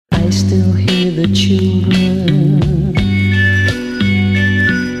still hear the children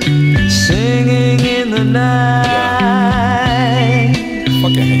singing in the night.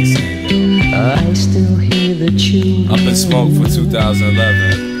 Fucking hate singing, yo. I still hear the children. Up in Smoke for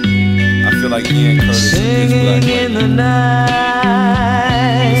 2011. I feel like Ian Curtis singing in the night.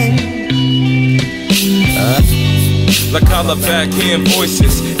 Like holla back, hearing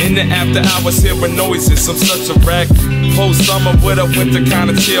voices in the after hours, hearing noises. I'm such a wreck. Post summer with a winter kind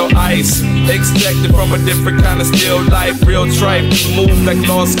of chill ice. Expected from a different kind of still life. Real tripe, move like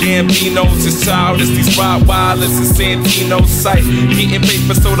lost Gambinos. It's childish, these Rottweilers and Santino sight. Getting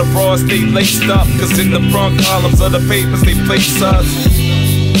paper so the bras stay laced up. Cause in the front columns of the papers they place us.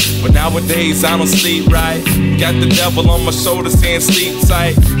 But nowadays I don't sleep right. Got the devil on my shoulder saying sleep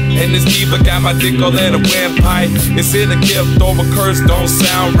tight. And this diva got my dick all in a windpipe. Is it a gift or a curse? Don't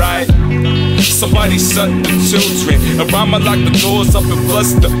sound right. Somebody shut the children. Around lock the doors up and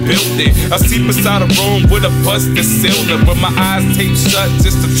flush the building. I sleep inside a room with a busted ceiling, with my eyes taped shut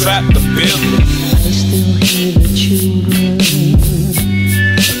just to trap the building. I still hear the children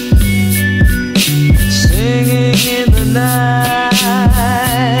singing in the night.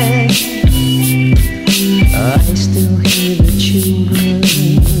 I still hear the children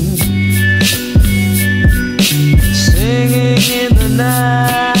singing in the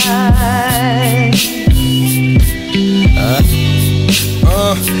night.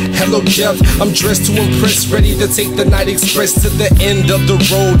 Hello death, I'm dressed to impress, ready to take the night express to the end of the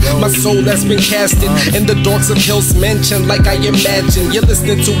road. My soul has been casted in the darks of hell's mansion, like I imagine. You're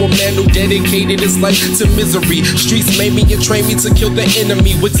listening to a man who dedicated his life to misery. Streets made me and trained me to kill the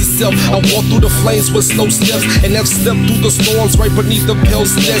enemy with yourself. I walk through the flames with slow steps, and have stepped through the storms right beneath the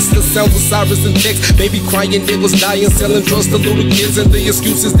pale's nest. The sounds of sirens and texts, baby crying, niggas dying, selling drugs to little kids, and the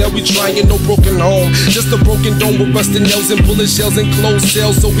excuses that we trying. No broken home, just a broken dome with rusted nails and bullet shells and closed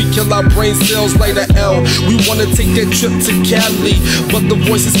cells. So we kill our brain cells like the L. We wanna take that trip to Cali, but the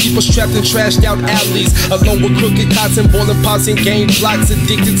voices keep us trapped in trashed out alleys, along with crooked cots and boiling pots and game blocks.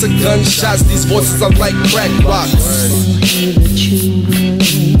 Addicted to gunshots, these voices are like crack rocks. I still hear the children